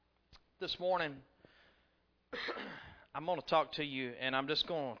This morning, I'm going to talk to you, and I'm just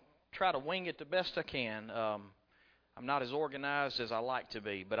going to try to wing it the best I can. I'm not as organized as I like to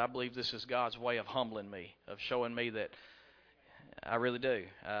be, but I believe this is God's way of humbling me, of showing me that I really do.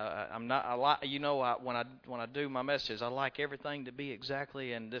 I'm not. I like, when I do my messages, I like everything to be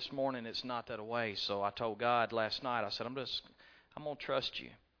exactly. And this morning, it's not that way. So I told God last night. I said, I'm going to trust you.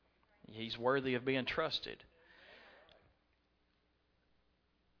 He's worthy of being trusted.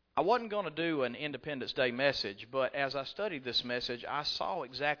 I wasn't going to do an Independence Day message, but as I studied this message, I saw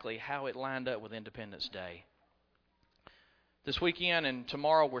exactly how it lined up with Independence Day. This weekend and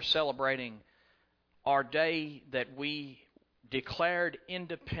tomorrow we're celebrating our day that we declared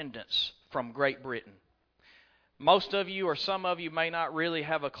independence from Great Britain. Most of you or some of you may not really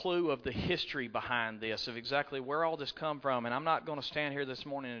have a clue of the history behind this, of exactly where all this come from, and I'm not going to stand here this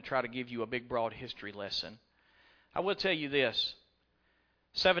morning and try to give you a big, broad history lesson. I will tell you this.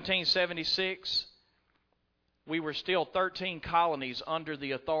 1776, we were still 13 colonies under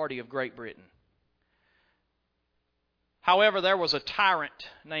the authority of Great Britain. However, there was a tyrant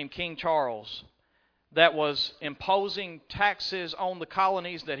named King Charles that was imposing taxes on the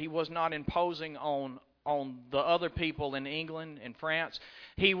colonies that he was not imposing on the other people in England and France.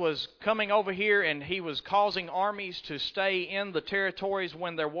 He was coming over here and he was causing armies to stay in the territories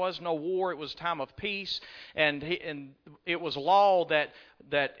when there was no war. It was time of peace, and it was law that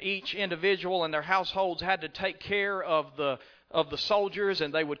each individual and their households had to take care of the soldiers,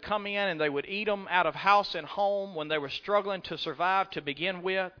 and they would come in and they would eat them out of house and home when they were struggling to survive to begin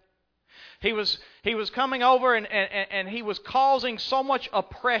with. He was coming over and he was causing so much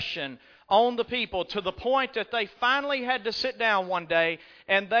oppression on the people to the point that they finally had to sit down one day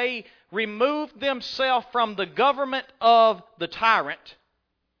and they removed themselves from the government of the tyrant,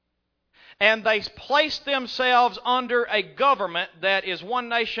 and they placed themselves under a government that is one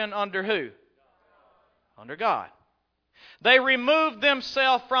nation under who? Under God. They removed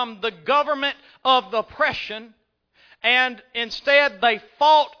themselves from the government of the oppression, and instead they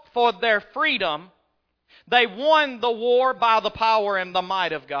fought for their freedom. They won the war by the power and the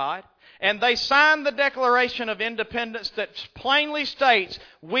might of God. And they signed the Declaration of Independence that plainly states,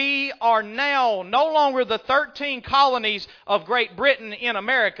 we are now no longer the 13 colonies of Great Britain in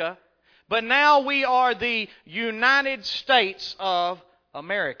America, but now we are the United States of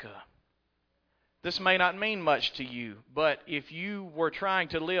America. This may not mean much to you, but if you were trying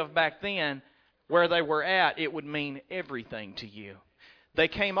to live back then where they were at, it would mean everything to you. They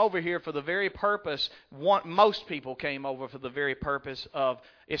came over here for the very purpose, most people came over for the very purpose of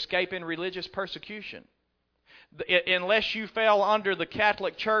escaping religious persecution. Unless you fell under the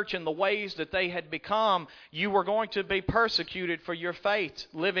Catholic Church in the ways that they had become, you were going to be persecuted for your faith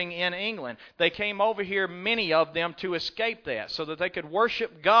living in England. They came over here, many of them, to escape that so that they could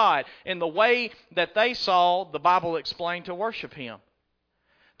worship God in the way that they saw the Bible explained to worship Him.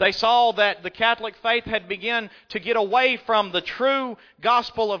 They saw that the Catholic faith had begun to get away from the true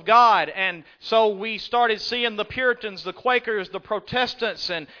gospel of God. And so we started seeing the Puritans, the Quakers, the Protestants,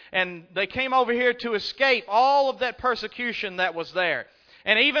 and they came over here to escape all of that persecution that was there.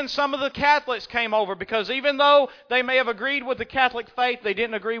 And even some of the Catholics came over because even though they may have agreed with the Catholic faith, they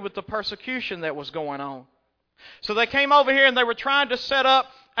didn't agree with the persecution that was going on. So they came over here and they were trying to set up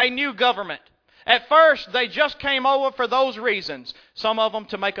a new government. At first, they just came over for those reasons. Some of them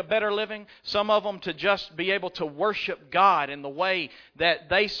to make a better living. Some of them to just be able to worship God in the way that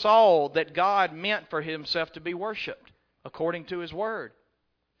they saw that God meant for Himself to be worshipped, according to His Word.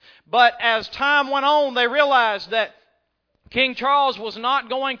 But as time went on, they realized that King Charles was not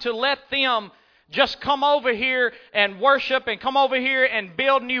going to let them just come over here and worship and come over here and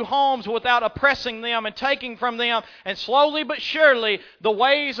build new homes without oppressing them and taking from them. And slowly but surely, the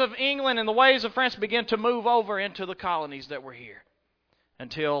ways of England and the ways of France began to move over into the colonies that were here.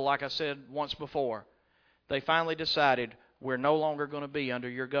 Until, like I said once before, they finally decided, we're no longer going to be under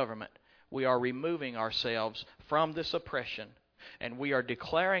your government. We are removing ourselves from this oppression. And we are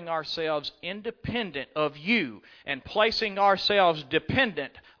declaring ourselves independent of you and placing ourselves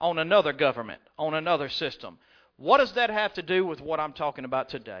dependent on another government, on another system. What does that have to do with what I'm talking about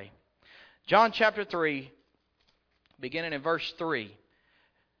today? John chapter 3, beginning in verse 3.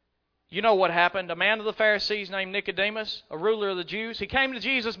 You know what happened. A man of the Pharisees named Nicodemus, a ruler of the Jews, he came to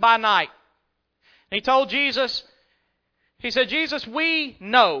Jesus by night. He told Jesus, he said, Jesus, we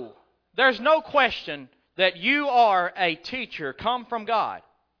know, there's no question that you are a teacher come from God.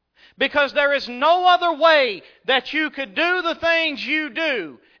 Because there is no other way that you could do the things you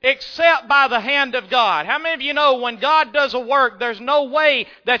do except by the hand of God. How many of you know when God does a work, there's no way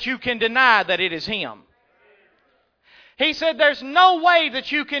that you can deny that it is Him? He said, there's no way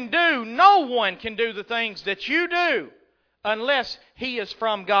that you can do, no one can do the things that you do unless he is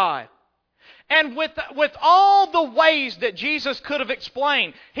from God. And with all the ways that Jesus could have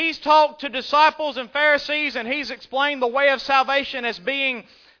explained, he's talked to disciples and Pharisees, and he's explained the way of salvation as being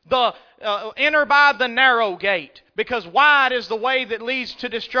the enter by the narrow gate, because wide is the way that leads to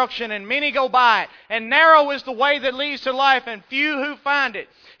destruction, and many go by it, and narrow is the way that leads to life, and few who find it.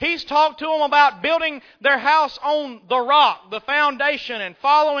 He's talked to them about building their house on the rock, the foundation, and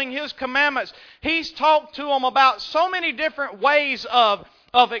following His commandments. He's talked to them about so many different ways of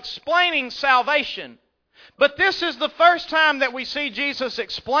explaining salvation. But this is the first time that we see Jesus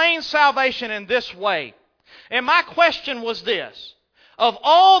explain salvation in this way. And my question was this: of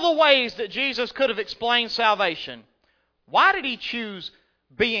all the ways that Jesus could have explained salvation, why did He choose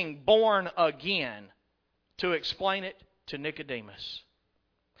being born again to explain it to Nicodemus?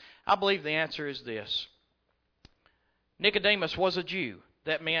 I believe the answer is this. Nicodemus was a Jew.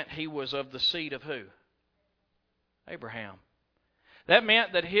 That meant he was of the seed of who? Abraham. That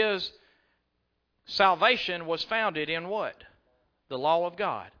meant that his salvation was founded in what? The law of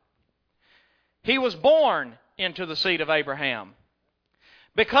God. He was born into the seed of Abraham.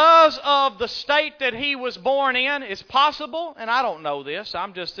 Because of the state that he was born in, it's possible, and I don't know this,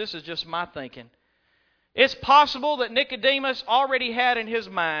 this is just my thinking. It's possible that Nicodemus already had in his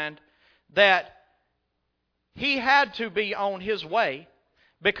mind that he had to be on his way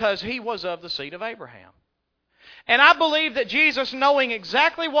because he was of the seed of Abraham. And I believe that Jesus, knowing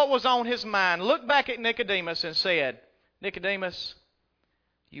exactly what was on his mind, looked back at Nicodemus and said, Nicodemus,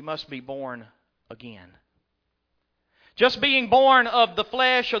 you must be born again. Just being born of the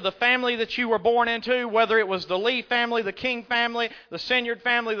flesh or the family that you were born into, whether it was the Lee family, the King family, the Senyard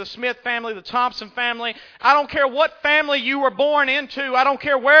family, the Smith family, the Thompson family, I don't care what family you were born into, I don't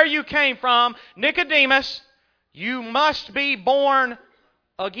care where you came from, Nicodemus, you must be born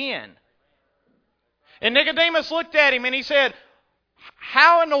again. And Nicodemus looked at him and he said,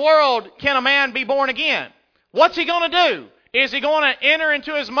 how in the world can a man be born again? What's he going to do? Is he going to enter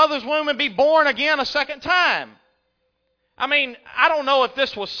into his mother's womb and be born again a second time? I mean, I don't know if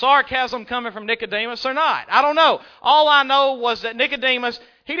this was sarcasm coming from Nicodemus or not. I don't know. All I know was that Nicodemus,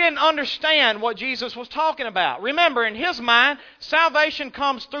 he didn't understand what Jesus was talking about. Remember, in his mind, salvation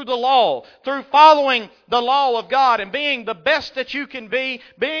comes through the law, through following the law of God and being the best that you can be,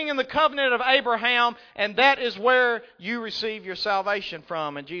 being in the covenant of Abraham, and that is where you receive your salvation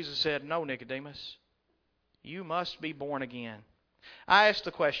from. And Jesus said, no, Nicodemus, you must be born again. I asked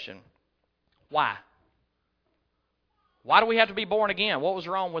the question, why? Why do we have to be born again? What was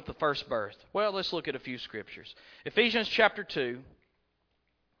wrong with the first birth? Well, let's look at a few scriptures. Ephesians chapter 2,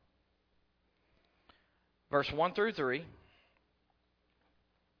 verse 1 through 3.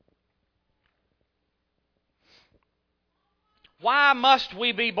 Why must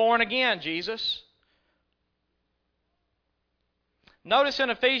we be born again, Jesus? Notice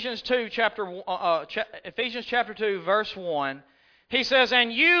in Ephesians chapter 2, verse 1, he says,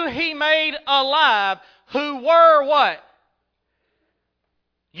 and you He made alive who were what?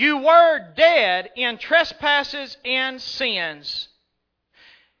 You were dead in trespasses and sins.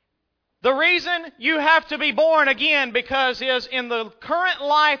 The reason you have to be born again because is in the current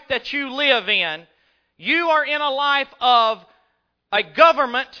life that you live in, you are in a life of a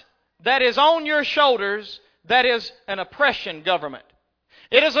government that is on your shoulders that is an oppression government.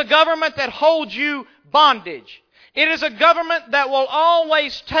 It is a government that holds you bondage. It is a government that will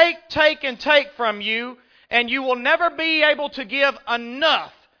always take from you, and you will never be able to give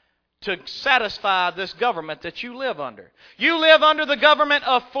enough to satisfy this government that you live under. You live under the government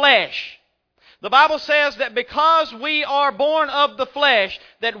of flesh. The Bible says that because we are born of the flesh,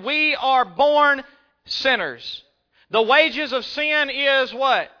 that we are born sinners. The wages of sin is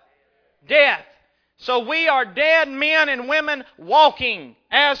what? Death. So we are dead men and women walking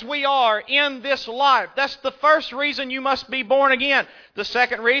as we are in this life. That's the first reason you must be born again. The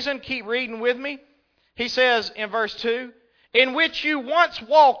second reason, keep reading with me. He says in verse 2, in which you once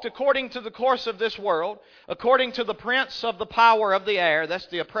walked according to the course of this world, according to the prince of the power of the air. That's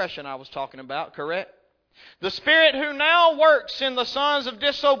the oppression I was talking about, correct? The spirit who now works in the sons of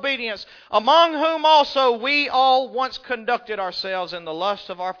disobedience, among whom also we all once conducted ourselves in the lust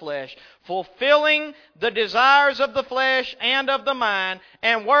of our flesh, fulfilling the desires of the flesh and of the mind,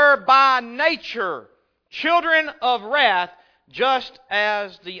 and were by nature children of wrath, just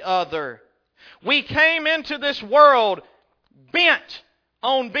as the other. We came into this world bent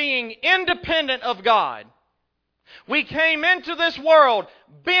on being independent of God. We came into this world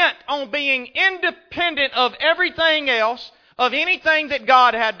bent on being independent of everything else, of anything that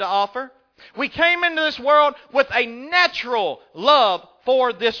God had to offer. We came into this world with a natural love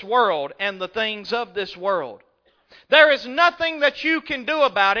for this world and the things of this world. There is nothing that you can do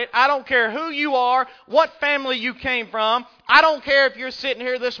about it. I don't care who you are, what family you came from. I don't care if you're sitting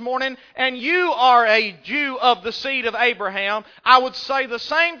here this morning and you are a Jew of the seed of Abraham. I would say the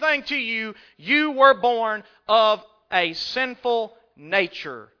same thing to you. You were born of a sinful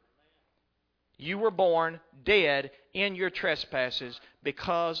nature. You were born dead in your trespasses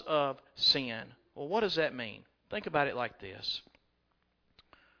because of sin. Well, what does that mean? Think about it like this.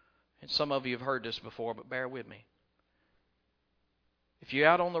 And some of you have heard this before, but bear with me. If you're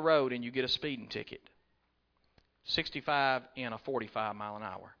out on the road and you get a speeding ticket, 65 in a 45 mile an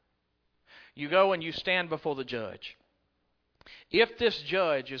hour, you go and you stand before the judge. If this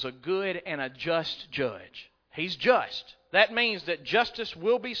judge is a good and a just judge, he's just. That means that justice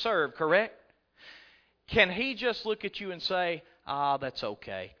will be served, correct? Can he just look at you and say, that's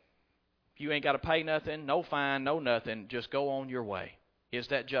okay. You ain't got to pay nothing, no fine, no nothing, just go on your way. Is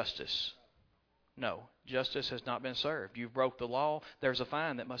that justice? No. Justice has not been served. You've broke the law. There's a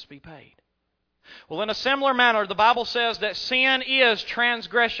fine that must be paid. Well, in a similar manner, the Bible says that sin is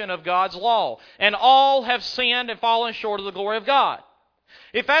transgression of God's law, and all have sinned and fallen short of the glory of God.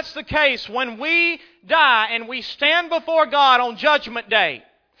 If that's the case, when we die and we stand before God on Judgment Day,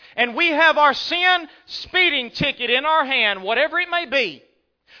 and we have our sin speeding ticket in our hand, whatever it may be,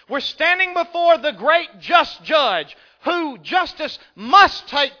 we're standing before the great just judge, who justice must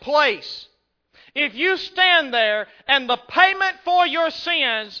take place. If you stand there and the payment for your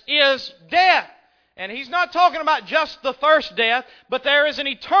sins is death, and he's not talking about just the first death, but there is an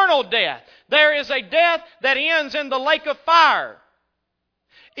eternal death. There is a death that ends in the lake of fire.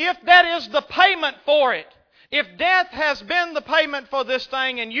 If that is the payment for it, if death has been the payment for this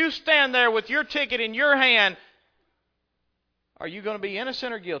thing and you stand there with your ticket in your hand, are you going to be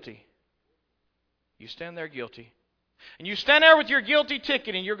innocent or guilty? You stand there guilty. And you stand there with your guilty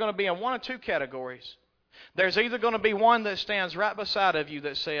ticket and you're going to be in one of two categories. There's either going to be one that stands right beside of you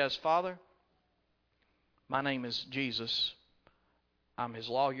that says, Father, my name is Jesus. I'm His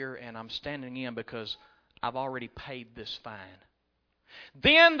lawyer and I'm standing in because I've already paid this fine.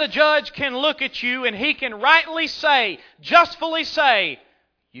 Then the judge can look at you and he can rightly say, justfully say,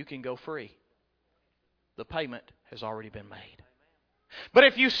 you can go free. The payment has already been made. But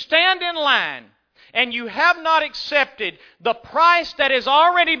if you stand in line and you have not accepted the price that has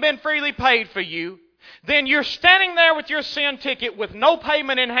already been freely paid for you, then you're standing there with your sin ticket with no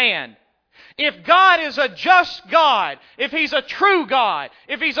payment in hand. If God is a just God, if He's a true God,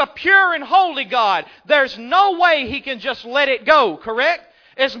 if He's a pure and holy God, there's no way He can just let it go, correct?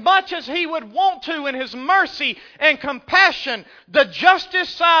 As much as He would want to in His mercy and compassion, the justice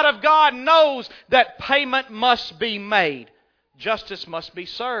side of God knows that payment must be made. Justice must be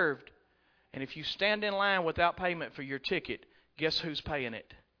served. And if you stand in line without payment for your ticket, guess who's paying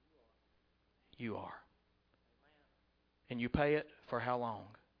it? You are. And you pay it for how long?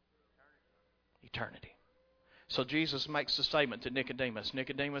 Eternity. So Jesus makes the statement to Nicodemus,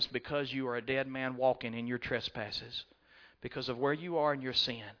 Nicodemus, because you are a dead man walking in your trespasses, because of where you are in your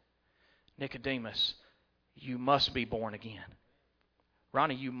sin, Nicodemus, you must be born again.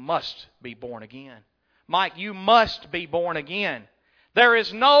 Ronnie, you must be born again. Mike, you must be born again. There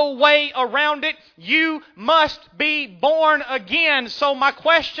is no way around it. You must be born again. So my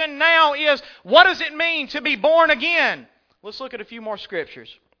question now is, what does it mean to be born again? Let's look at a few more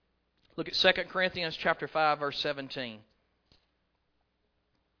scriptures. Look at 2 Corinthians chapter 5, verse 17.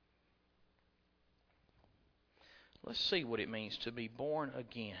 Let's see what it means to be born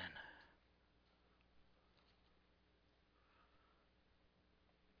again.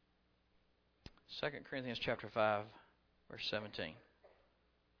 2 Corinthians chapter 5, verse 17. It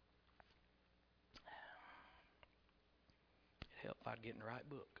helped if I'd get in the right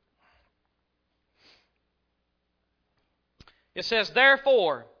book. It says,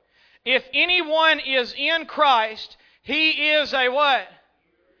 therefore, if anyone is in Christ, he is a what?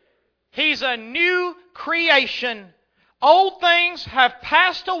 He's a new creation. Old things have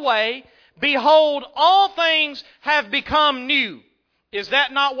passed away. Behold, all things have become new. Is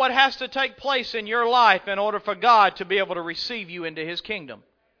that not what has to take place in your life in order for God to be able to receive you into His kingdom?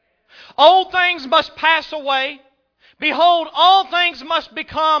 Old things must pass away. Behold, all things must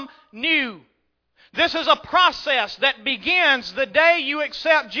become new. This is a process that begins the day you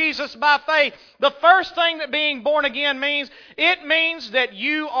accept Jesus by faith. The first thing that being born again means, it means that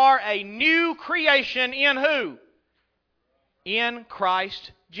you are a new creation in who? In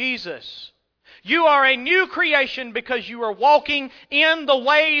Christ Jesus. You are a new creation because you are walking in the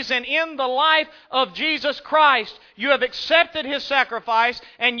ways and in the life of Jesus Christ. You have accepted His sacrifice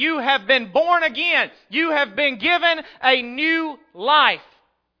and you have been born again. You have been given a new life.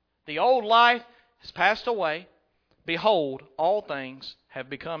 The old life has passed away. Behold, all things have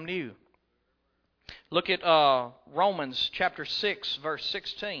become new. Look at Romans chapter 6, verse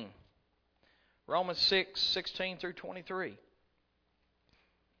 16. Romans 6, 16 through 23.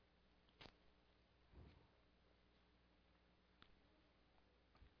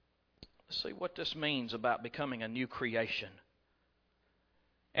 Let's see what this means about becoming a new creation.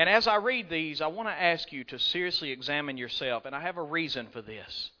 And as I read these, I want to ask you to seriously examine yourself, and I have a reason for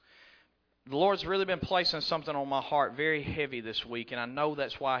this. The Lord's really been placing something on my heart very heavy this week, and I know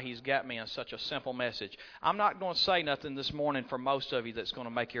that's why He's got me in such a simple message. I'm not going to say nothing this morning for most of you that's going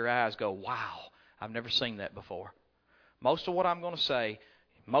to make your eyes go, wow, I've never seen that before. Most of what I'm going to say,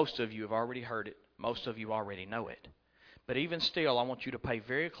 most of you have already heard it. Most of you already know it. But even still, I want you to pay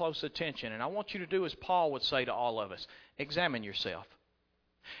very close attention, and I want you to do as Paul would say to all of us, examine yourself.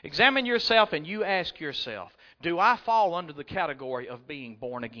 Examine yourself and you ask yourself, do I fall under the category of being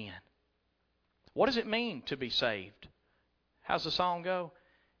born again? What does it mean to be saved? How's the song go?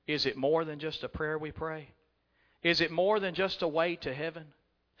 Is it more than just a prayer we pray? Is it more than just a way to heaven?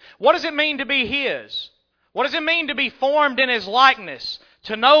 What does it mean to be His? What does it mean to be formed in His likeness?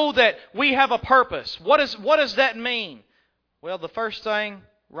 To know that we have a purpose. What does that mean? Well, the first thing,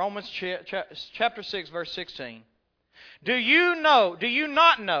 Romans chapter 6, verse 16. Do you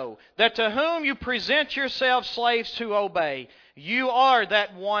not know that to whom you present yourselves slaves to obey, you are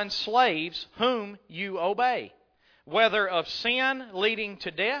that one slaves whom you obey, whether of sin leading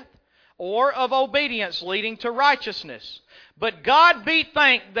to death or of obedience leading to righteousness? But God be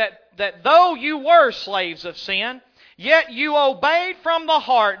thanked that though you were slaves of sin, yet you obeyed from the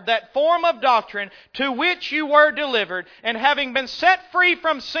heart that form of doctrine to which you were delivered, and having been set free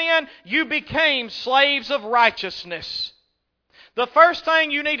from sin, you became slaves of righteousness. The first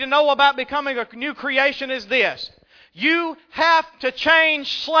thing you need to know about becoming a new creation is this. You have to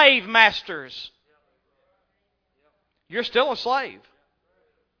change slave masters. You're still a slave.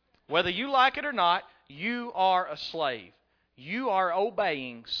 Whether you like it or not, you are a slave. You are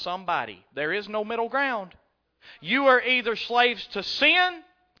obeying somebody. There is no middle ground. You are either slaves to sin,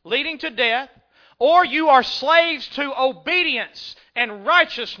 leading to death, or you are slaves to obedience and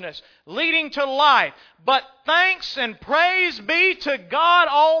righteousness, leading to life. But thanks and praise be to God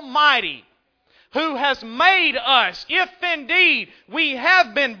Almighty, who has made us, if indeed we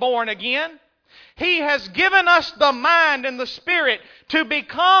have been born again. He has given us the mind and the spirit to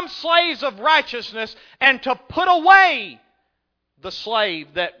become slaves of righteousness and to put away the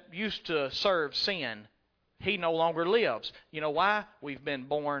slave that used to serve sin. He no longer lives. You know why? We've been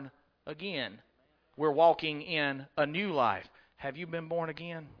born again. We're walking in a new life. Have you been born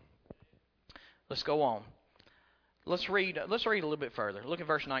again? Let's go on. Let's read a little bit further. Look at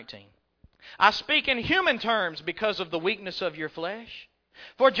verse 19. I speak in human terms because of the weakness of your flesh.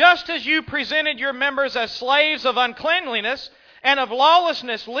 For just as you presented your members as slaves of uncleanliness and of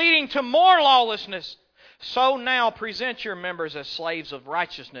lawlessness leading to more lawlessness, so now present your members as slaves of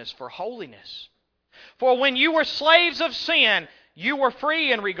righteousness for holiness. For when you were slaves of sin, you were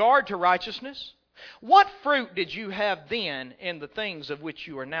free in regard to righteousness. What fruit did you have then in the things of which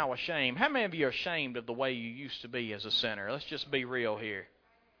you are now ashamed? How many of you are ashamed of the way you used to be as a sinner? Let's just be real here.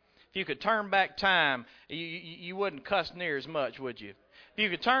 If you could turn back time, you wouldn't cuss near as much, would you? If you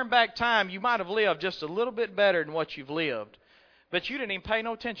could turn back time, you might have lived just a little bit better than what you've lived. But you didn't even pay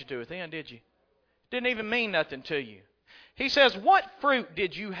no attention to it then, did you? Didn't even mean nothing to you. He says, what fruit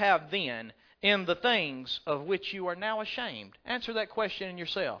did you have then in the things of which you are now ashamed? Answer that question in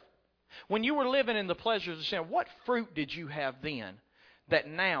yourself. When you were living in the pleasures of sin, what fruit did you have then that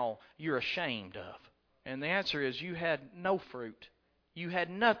now you're ashamed of? And the answer is you had no fruit. You had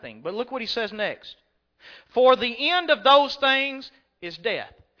nothing. But look what he says next. For the end of those things is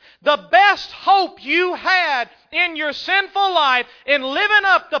death. The best hope you had in your sinful life in living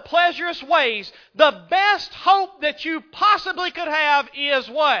up the pleasurous ways, the best hope that you possibly could have is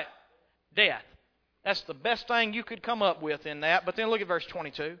what? Death. That's the best thing you could come up with in that. But then look at verse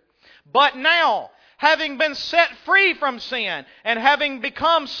 22. But now, having been set free from sin and having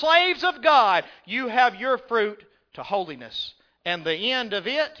become slaves of God, you have your fruit to holiness. And the end of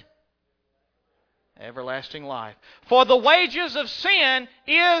it, everlasting life. For the wages of sin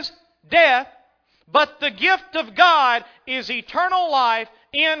is death, but the gift of God is eternal life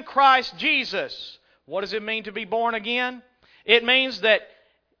in Christ Jesus. What does it mean to be born again? It means that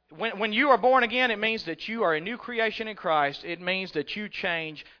when you are born again, it means that you are a new creation in Christ. It means that you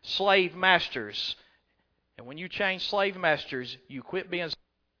change slave masters. And when you change slave masters, you quit being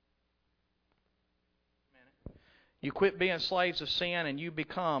slaves of sin and you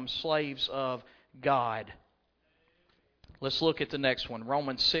become slaves of God. Let's look at the next one.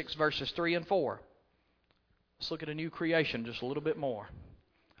 Romans 6 verses 3 and 4. Let's look at a new creation just a little bit more.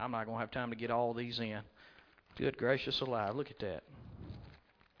 I'm not going to have time to get all these in. Good gracious alive. Look at that.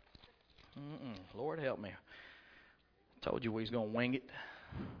 Lord help me. I told you we was going to wing it.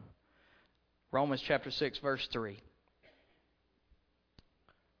 Romans chapter 6 verse 3.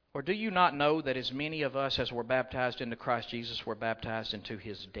 Or do you not know that as many of us as were baptized into Christ Jesus were baptized into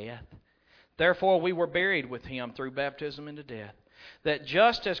His death? Therefore we were buried with Him through baptism into death, that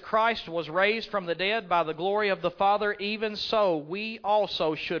just as Christ was raised from the dead by the glory of the Father, even so we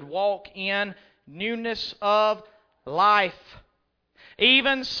also should walk in newness of life.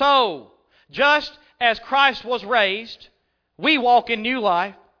 Even so, just as Christ was raised, we walk in new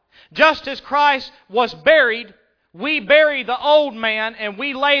life. Just as Christ was buried, we bury the old man and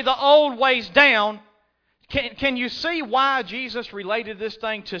we lay the old ways down. Can you see why Jesus related this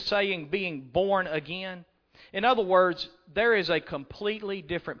thing to saying being born again? In other words, there is a completely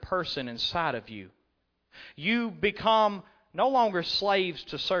different person inside of you. You become no longer slaves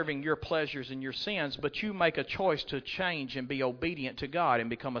to serving your pleasures and your sins, but you make a choice to change and be obedient to God and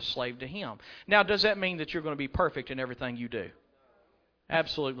become a slave to Him. Now, does that mean that you're going to be perfect in everything you do?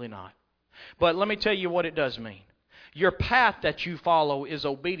 Absolutely not. But let me tell you what it does mean. Your path that you follow is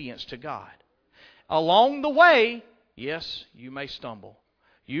obedience to God. Along the way, yes, you may stumble.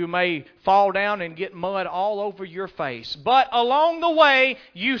 You may fall down and get mud all over your face. But along the way,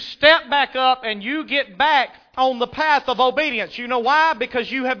 you step back up and you get back on the path of obedience. You know why?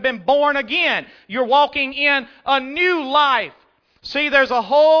 Because you have been born again. You're walking in a new life. See, there's a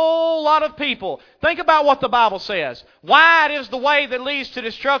whole lot of people. Think about what the Bible says. Wide is the way that leads to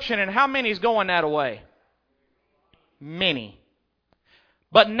destruction, and how many is going that way? Many.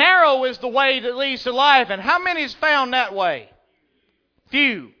 But narrow is the way that leads to life, and how many is found that way?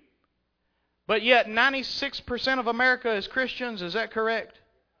 Few. But yet 96% of America is Christians. Is that correct?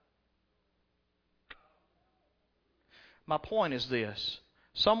 My point is this.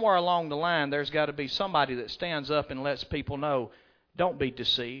 Somewhere along the line there's got to be somebody that stands up and lets people know, don't be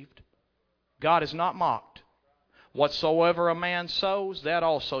deceived. God is not mocked. Whatsoever a man sows, that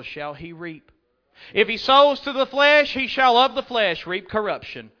also shall he reap. If he sows to the flesh, he shall of the flesh reap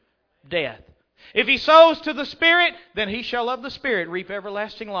corruption, death. If he sows to the Spirit, then he shall of the Spirit reap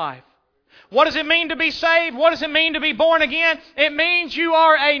everlasting life. What does it mean to be saved? What does it mean to be born again? It means you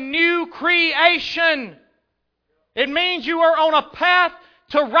are a new creation. It means you are on a path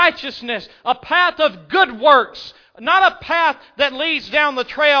to righteousness, a path of good works, not a path that leads down the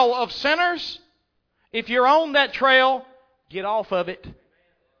trail of sinners. If you're on that trail, get off of it.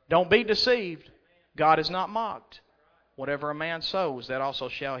 Don't be deceived. God is not mocked. Whatever a man sows, that also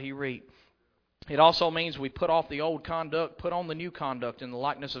shall he reap. It also means we put off the old conduct, put on the new conduct in the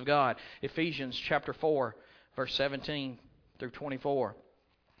likeness of God. Ephesians chapter 4, verse 17 through 24.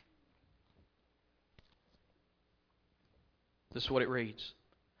 This is what it reads.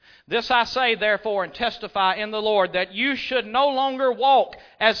 This I say, therefore, and testify in the Lord, that you should no longer walk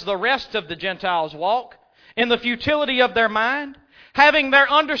as the rest of the Gentiles walk, in the futility of their mind, having their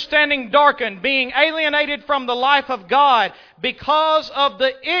understanding darkened, being alienated from the life of God because of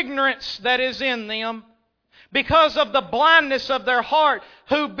the ignorance that is in them, because of the blindness of their heart,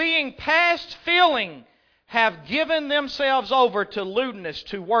 who being past feeling have given themselves over to lewdness,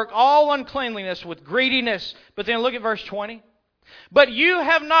 to work all uncleanliness with greediness. But then look at verse 20. But you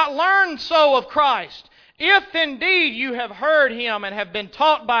have not learned so of Christ, if indeed you have heard Him and have been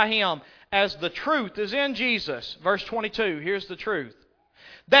taught by Him, as the truth is in Jesus. Verse 22, here's the truth.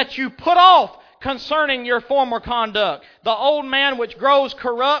 That you put off concerning your former conduct the old man which grows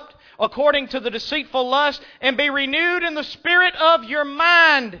corrupt according to the deceitful lust, and be renewed in the spirit of your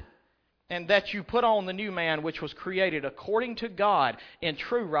mind, and that you put on the new man which was created according to God in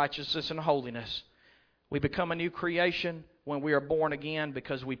true righteousness and holiness. We become a new creation when we are born again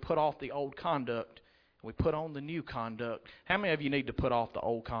because we put off the old conduct. We put on the new conduct. How many of you need to put off the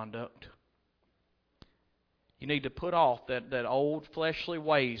old conduct? You need to put off that old fleshly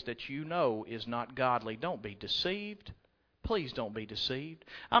ways that you know is not godly. Don't be deceived. Please don't be deceived.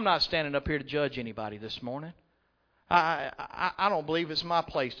 I'm not standing up here to judge anybody this morning. I don't believe it's my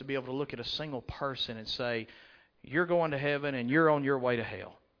place to be able to look at a single person and say, you're going to heaven and you're on your way to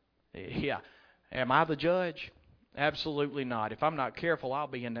hell. Yeah. Am I the judge? Absolutely not. If I'm not careful, I'll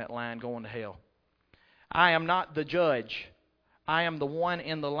be in that line going to hell. I am not the judge. I am the one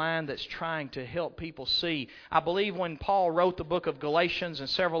in the line that's trying to help people see. I believe when Paul wrote the book of Galatians and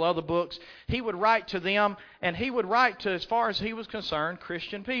several other books, he would write to them, and he would write to, as far as he was concerned,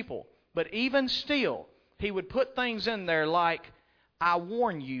 Christian people. But even still, he would put things in there like, I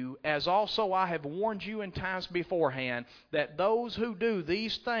warn you, as also I have warned you in times beforehand, that those who do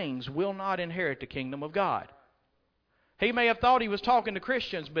these things will not inherit the kingdom of God. He may have thought he was talking to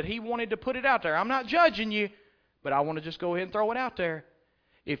Christians, but he wanted to put it out there. I'm not judging you, but I want to just go ahead and throw it out there.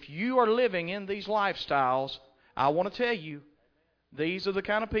 If you are living in these lifestyles, I want to tell you, these are the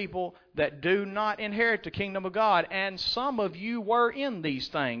kind of people that do not inherit the kingdom of God. And some of you were in these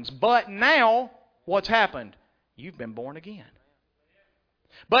things. But now, what's happened? You've been born again.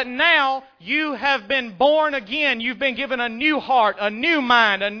 But now you have been born again. You've been given a new heart, a new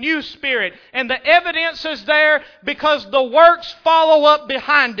mind, a new spirit. And the evidence is there because the works follow up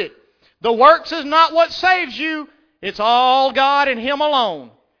behind it. The works is not what saves you. It's all God and Him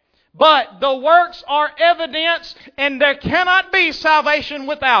alone. But the works are evidence, and there cannot be salvation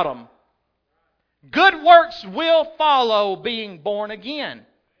without them. Good works will follow being born again.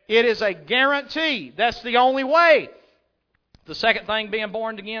 It is a guarantee. That's the only way. The second thing being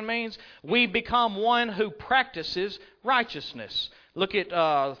born again means we become one who practices righteousness. Look at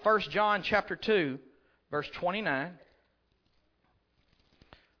 1 John chapter 2, verse 29.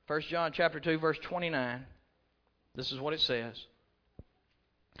 1 John chapter 2, verse 29. This is what it says.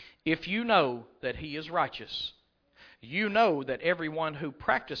 If you know that He is righteous, you know that everyone who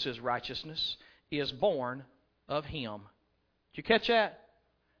practices righteousness is born of Him. Did you catch that?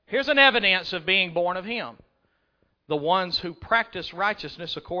 Here's an evidence of being born of Him. The ones who practice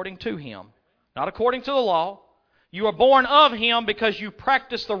righteousness according to Him, not according to the law. You are born of Him because you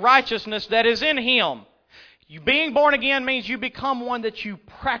practice the righteousness that is in Him. You being born again means you become one that you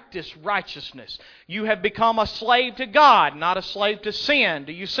practice righteousness. You have become a slave to God, not a slave to sin.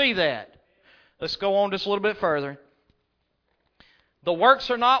 Do you see that? Let's go on just a little bit further. The works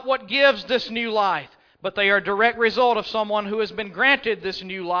are not what gives this new life, but they are a direct result of someone who has been granted this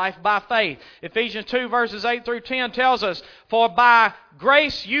new life by faith. Ephesians 2 verses 8 through 10 tells us, for by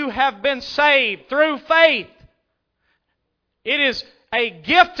grace you have been saved through faith. It is a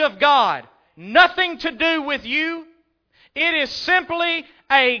gift of God. Nothing to do with you. It is simply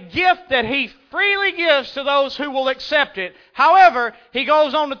a gift that He freely gives to those who will accept it. However, He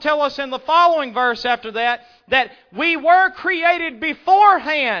goes on to tell us in the following verse after that we were created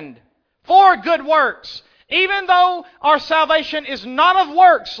beforehand for good works. Even though our salvation is not of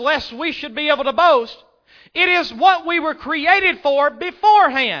works, lest we should be able to boast, it is what we were created for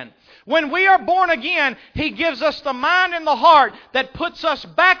beforehand. When we are born again, He gives us the mind and the heart that puts us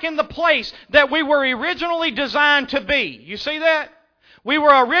back in the place that we were originally designed to be. You see that? We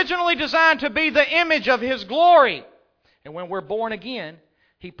were originally designed to be the image of His glory. And when we're born again,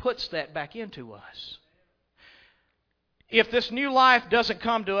 He puts that back into us. If this new life doesn't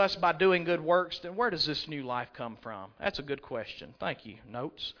come to us by doing good works, then where does this new life come from? That's a good question. Thank you.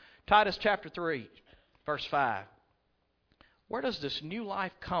 Notes. Titus chapter 3, verse 5. Where does this new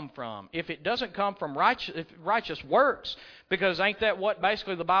life come from? If it doesn't come from righteous works, because ain't that what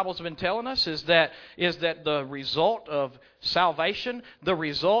basically the Bible's been telling us, is that the result of salvation, the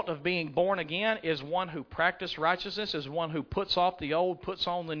result of being born again, is one who practices righteousness, is one who puts off the old, puts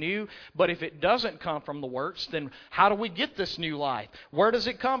on the new. But if it doesn't come from the works, then how do we get this new life? Where does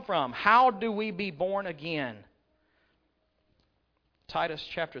it come from? How do we be born again? Titus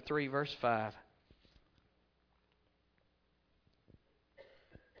chapter 3, verse 5.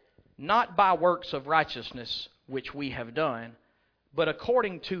 Not by works of righteousness which we have done, but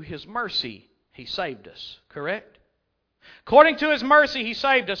according to His mercy He saved us. Correct? According to His mercy He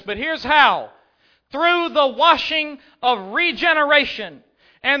saved us. But here's how. Through the washing of regeneration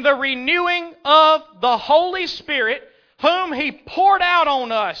and the renewing of the Holy Spirit, whom He poured out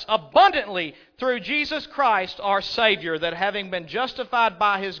on us abundantly through Jesus Christ our Savior, that having been justified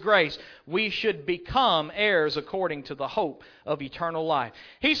by His grace, we should become heirs according to the hope of eternal life.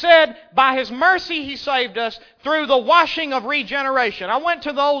 He said, by His mercy He saved us through the washing of regeneration. I went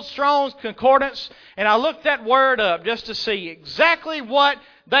to the Old Strong's Concordance and I looked that word up just to see exactly what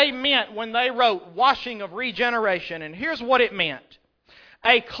they meant when they wrote washing of regeneration. And here's what it meant.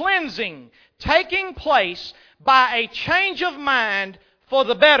 A cleansing taking place by a change of mind for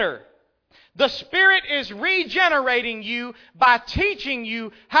the better. The Spirit is regenerating you by teaching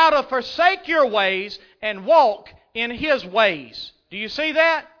you how to forsake your ways and walk in His ways. Do you see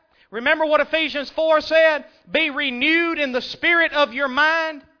that? Remember what Ephesians 4 said? Be renewed in the spirit of your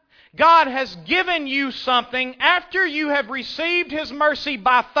mind. God has given you something after you have received His mercy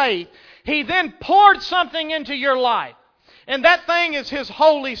by faith. He then poured something into your life. And that thing is His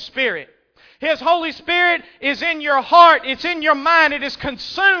Holy Spirit. His Holy Spirit is in your heart. It's in your mind. It has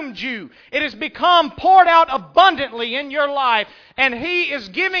consumed you. It has become poured out abundantly in your life. And He is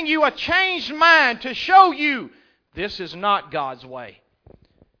giving you a changed mind to show you this is not God's way.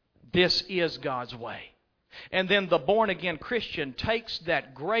 This is God's way. And then the born-again Christian takes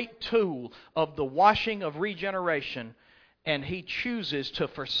that great tool of the washing of regeneration, and he chooses to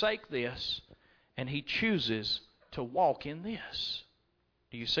forsake this, and he chooses to walk in this.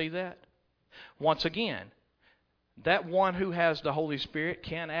 Do you see that? Once again, that one who has the Holy Spirit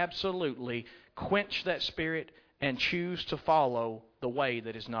can absolutely quench that spirit and choose to follow the way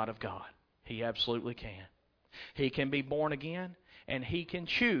that is not of God. He absolutely can. He can be born again, and he can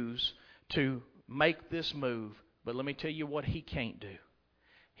choose to make this move. But let me tell you what he can't do.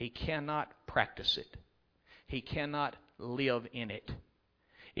 He cannot practice it. He cannot live in it.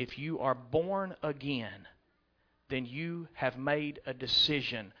 If you are born again, then you have made a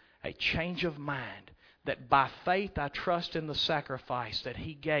decision, a change of mind, that by faith I trust in the sacrifice that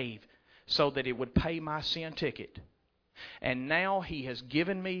He gave so that it would pay my sin ticket. And now He has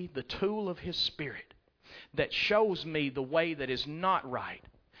given me the tool of His Spirit that shows me the way that is not right.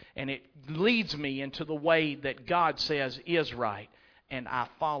 And it leads me into the way that God says is right. And I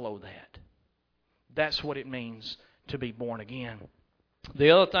follow that. That's what it means to be born again.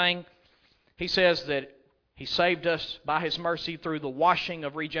 The other thing, he says that He saved us by His mercy through the washing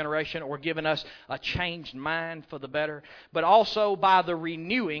of regeneration, or given us a changed mind for the better, but also by the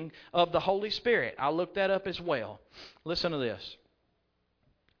renewing of the Holy Spirit. I looked that up as well. Listen to this.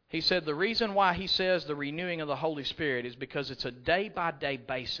 He said the reason why he says the renewing of the Holy Spirit is because it's a day-by-day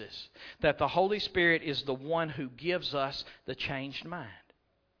basis that the Holy Spirit is the one who gives us the changed mind.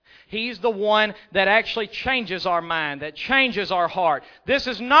 He's the one that actually changes our mind, that changes our heart. This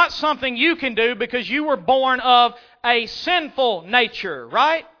is not something you can do because you were born of a sinful nature,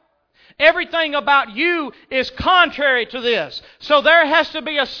 right? Everything about you is contrary to this. So there has to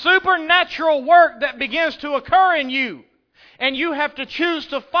be a supernatural work that begins to occur in you. And you have to choose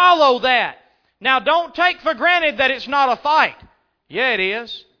to follow that. Now, don't take for granted that it's not a fight. Yeah, it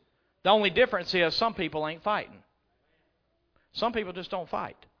is. The only difference is some people ain't fighting. Some people just don't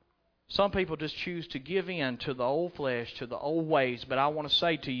fight. Some people just choose to give in to the old flesh, to the old ways. But I want to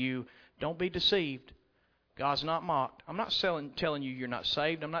say to you, don't be deceived. God's not mocked. I'm not telling you you're not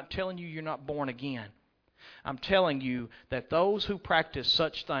saved. I'm not telling you you're not born again. I'm telling you that those who practice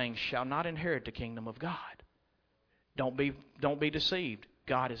such things shall not inherit the kingdom of God. Don't be deceived.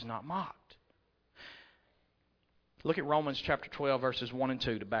 God is not mocked. Look at Romans chapter 12, verses 1 and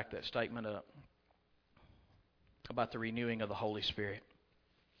 2 to back that statement up about the renewing of the Holy Spirit.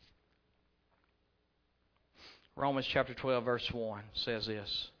 Romans chapter 12, verse 1 says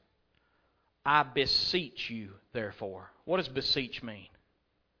this. I beseech you, therefore. What does beseech mean?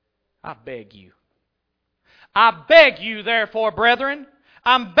 I beg you. I beg you, therefore, brethren.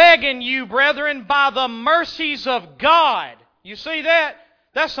 I'm begging you, brethren, by the mercies of God. You see that?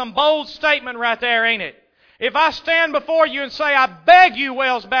 That's some bold statement right there, ain't it? If I stand before you and say, I beg you,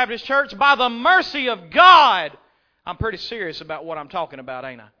 Wells Baptist Church, by the mercy of God, I'm pretty serious about what I'm talking about,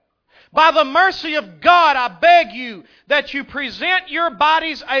 ain't I? By the mercy of God, I beg you that you present your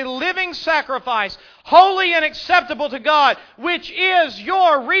bodies a living sacrifice, holy and acceptable to God, which is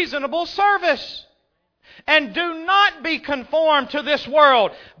your reasonable service. And do not be conformed to this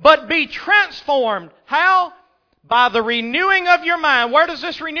world, but be transformed. How? By the renewing of your mind. Where does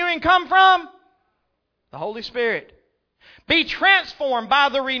this renewing come from? The Holy Spirit. Be transformed by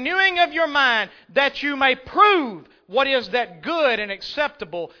the renewing of your mind, that you may prove what is that good and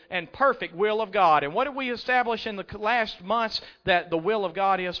acceptable and perfect will of God. And what did we establish in the last months that the will of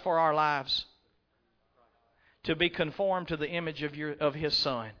God is for our lives? To be conformed to the image of His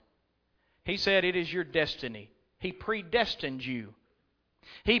Son. He said it is your destiny. He predestined you.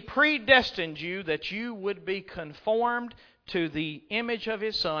 He predestined you that you would be conformed to the image of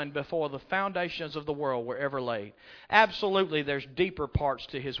His Son before the foundations of the world were ever laid. Absolutely, there's deeper parts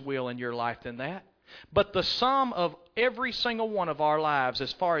to His will in your life than that. But the sum of every single one of our lives,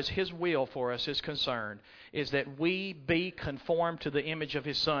 as far as His will for us is concerned, is that we be conformed to the image of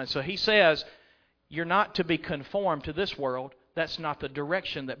His Son. So He says, you're not to be conformed to this world. That's not the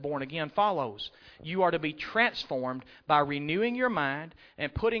direction that born again follows. You are to be transformed by renewing your mind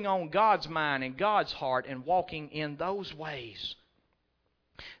and putting on God's mind and God's heart and walking in those ways.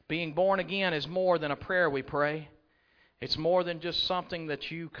 Being born again is more than a prayer we pray. It's more than just something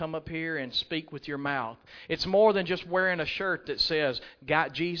that you come up here and speak with your mouth. It's more than just wearing a shirt that says,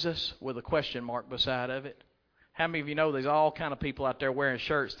 "Got Jesus?" with a question mark beside of it. How many of you know there's all kind of people out there wearing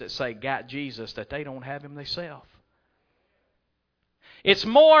shirts that say, "Got Jesus," that they don't have Him themselves? It's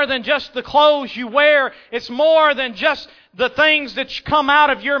more than just the clothes you wear. It's more than just the things that come out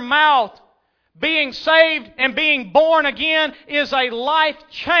of your mouth. Being saved and being born again is a life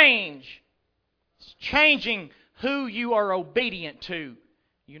change. It's changing who you are obedient to.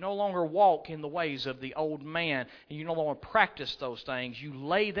 You no longer walk in the ways of the old man, and you no longer practice those things. You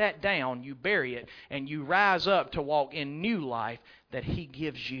lay that down, you bury it, and you rise up to walk in new life that He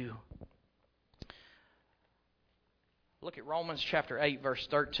gives you. Look at Romans chapter 8, verse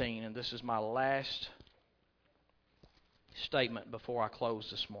 13, and this is my last statement before I close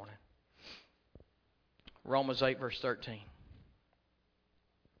this morning. Romans 8, verse 13.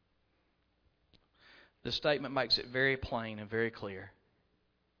 This statement makes it very plain and very clear.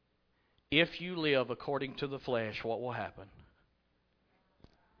 If you live according to the flesh, what will happen?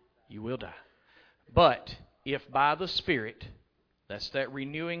 You will die. But if by the Spirit, that's that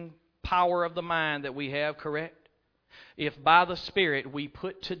renewing power of the mind that we have, correct? If by the Spirit we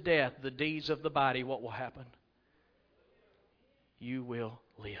put to death the deeds of the body, what will happen? You will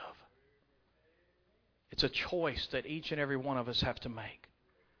live. It's a choice that each and every one of us have to make.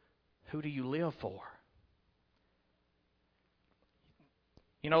 Who do you live for?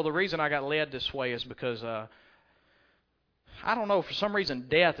 You know, the reason I got led this way is because, I don't know, for some reason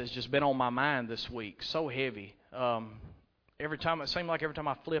death has just been on my mind this week, so heavy. It seemed like every time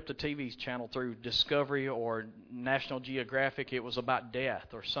I flipped a TV channel through Discovery or National Geographic, it was about death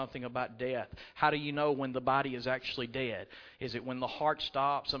or something about death. How do you know when the body is actually dead? Is it when the heart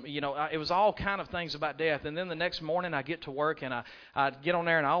stops? You know, it was all kind of things about death. And then the next morning I get to work and I get on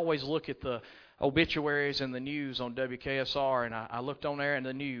there and I always look at the obituaries and the news on WKSR, and I looked on there and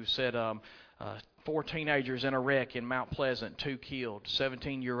the news said 4 teenagers in a wreck in Mount Pleasant, 2 killed,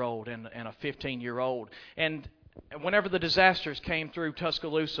 17-year-old and a 15-year-old. And whenever the disasters came through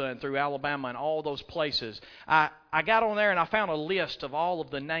Tuscaloosa and through Alabama and all those places, I got on there and I found a list of all of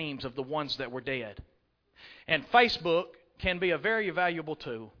the names of the ones that were dead. And Facebook can be a very valuable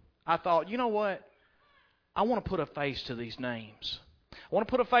tool. I thought, you know what? I want to put a face to these names. I want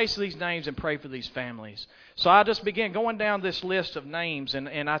to put a face to these names and pray for these families. So I just began going down this list of names,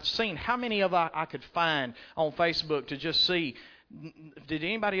 and I've seen how many of I could find on Facebook to just see. Did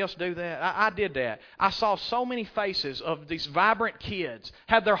anybody else do that? I did that. I saw so many faces of these vibrant kids,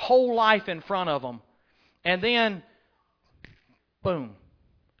 had their whole life in front of them, and then, boom.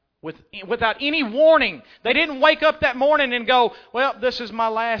 Without any warning. They didn't wake up that morning and go, well, this is my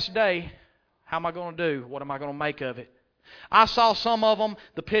last day. How am I going to do? What am I going to make of it? I saw some of them,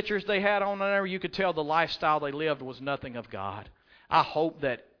 the pictures they had on there, you could tell the lifestyle they lived was nothing of God. I hope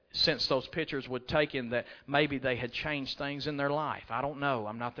that since those pictures were taken that maybe they had changed things in their life. I don't know.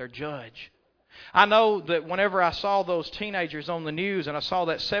 I'm not their judge. I know that whenever I saw those teenagers on the news and I saw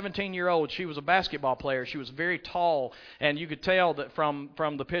that 17-year-old, she was a basketball player. She was very tall, and you could tell that from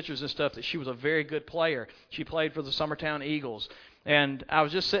the pictures and stuff that she was a very good player. She played for the Summertown Eagles. And I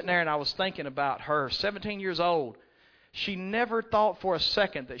was just sitting there and I was thinking about her, 17 years old. She never thought for a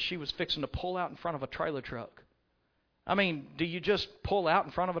second that she was fixing to pull out in front of a trailer truck. I mean, do you just pull out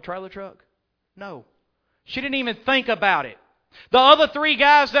in front of a trailer truck? No. She didn't even think about it. The other 3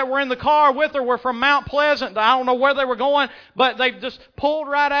 guys that were in the car with her were from Mount Pleasant. I don't know where they were going, but they just pulled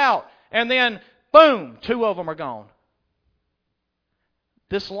right out. And then, boom, 2 of them are gone.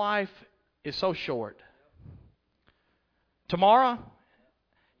 This life is so short. Tomorrow,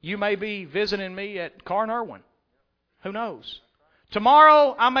 you may be visiting me at Carn Irwin. Who knows?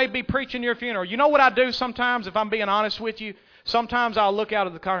 Tomorrow, I may be preaching your funeral. You know what I do sometimes, if I'm being honest with you? Sometimes I'll look out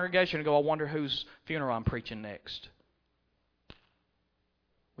at the congregation and go, I wonder whose funeral I'm preaching next.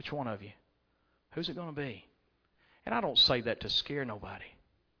 Which one of you? Who's it going to be? And I don't say that to scare nobody.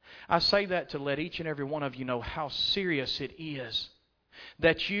 I say that to let each and every one of you know how serious it is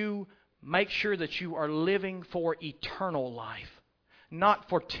that you make sure that you are living for eternal life, not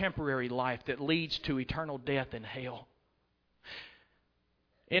for temporary life that leads to eternal death in hell.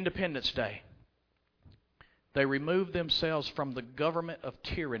 Independence Day. They removed themselves from the government of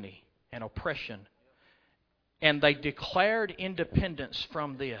tyranny and oppression. And they declared independence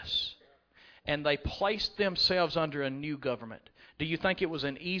from this. And they placed themselves under a new government. Do you think it was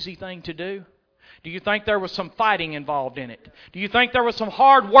an easy thing to do? Do you think there was some fighting involved in it? Do you think there was some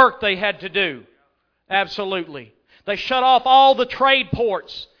hard work they had to do? Absolutely. They shut off all the trade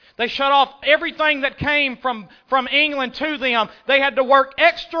ports. They shut off everything that came from England to them. They had to work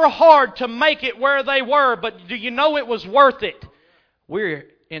extra hard to make it where they were. But do you know it was worth it? We're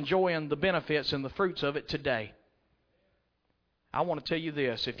enjoying the benefits and the fruits of it today. I want to tell you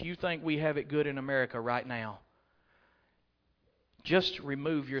this. If you think we have it good in America right now, just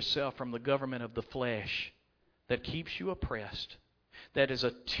remove yourself from the government of the flesh that keeps you oppressed that is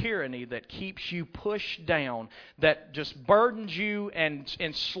a tyranny that keeps you pushed down, that just burdens you and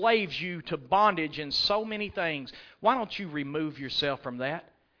enslaves you to bondage in so many things, why don't you remove yourself from that?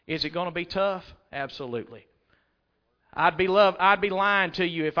 Is it going to be tough? Absolutely. I'd be lying to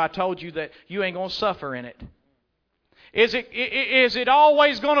you if I told you that you ain't going to suffer in it. Is it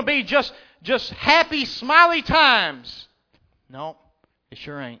always going to be just happy, smiley times? No, it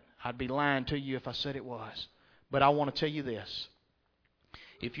sure ain't. I'd be lying to you if I said it was. But I want to tell you this.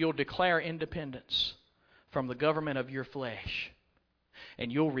 If you'll declare independence from the government of your flesh,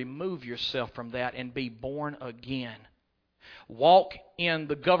 and you'll remove yourself from that and be born again, walk in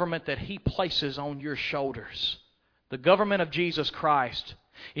the government that He places on your shoulders, the government of Jesus Christ.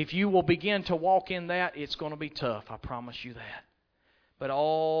 If you will begin to walk in that, it's going to be tough, I promise you that. But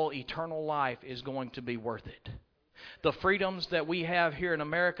all eternal life is going to be worth it. The freedoms that we have here in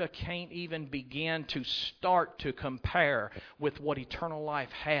America can't even begin to start to compare with what eternal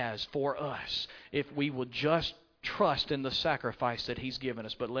life has for us if we will just trust in the sacrifice that He's given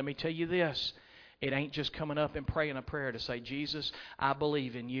us. But let me tell you this, it ain't just coming up and praying a prayer to say, Jesus, I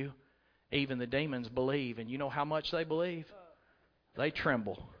believe in You. Even the demons believe. And you know how much they believe? They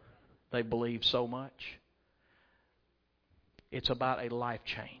tremble. They believe so much. It's about a life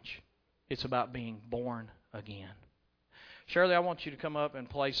change. It's about being born again. Shirley, I want you to come up and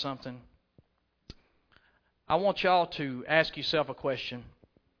play something. I want y'all to ask yourself a question.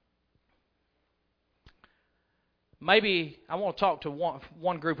 Maybe I want to talk to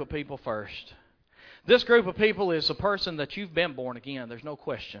one group of people first. This group of people is a person that you've been born again. There's no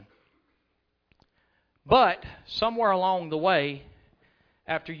question. But somewhere along the way,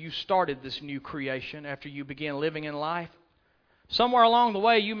 after you started this new creation, after you began living in life, somewhere along the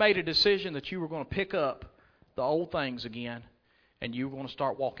way you made a decision that you were going to pick up the old things again, and you were going to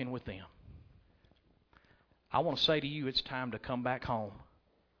start walking with them. I want to say to you, it's time to come back home.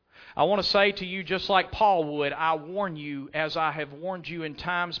 I want to say to you, just like Paul would, I warn you, as I have warned you in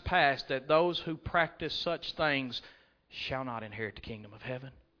times past, that those who practice such things shall not inherit the kingdom of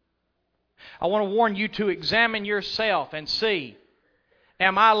heaven. I want to warn you to examine yourself and see,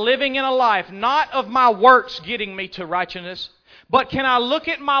 am I living in a life not of my works getting me to righteousness, but can I look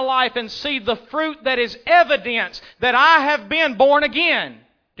at my life and see the fruit that is evidence that I have been born again?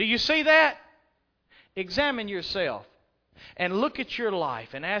 Do you see that? Examine yourself and look at your life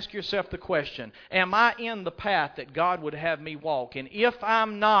and ask yourself the question, am I in the path that God would have me walk? And if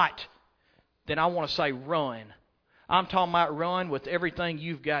I'm not, then I want to say run. I'm talking about run with everything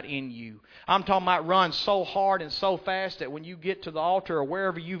you've got in you. I'm talking about run so hard and so fast that when you get to the altar or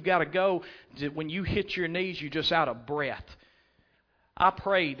wherever you've got to go, that when you hit your knees, you're just out of breath. I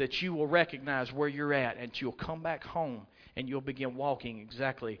pray that you will recognize where you're at and you'll come back home and you'll begin walking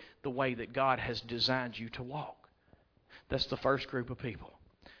exactly the way that God has designed you to walk. That's the first group of people.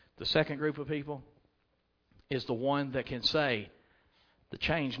 The second group of people is the one that can say, the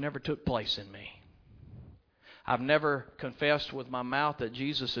change never took place in me. I've never confessed with my mouth that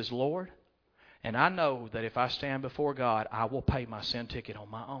Jesus is Lord, and I know that if I stand before God, I will pay my sin ticket on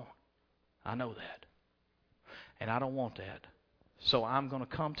my own. I know that. And I don't want that. So I'm going to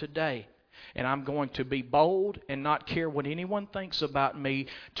come today, and I'm going to be bold and not care what anyone thinks about me,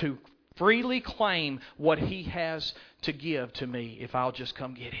 to freely claim what He has to give to me if I'll just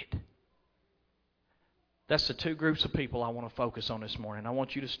come get it. That's the two groups of people I want to focus on this morning. I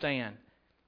want you to stand.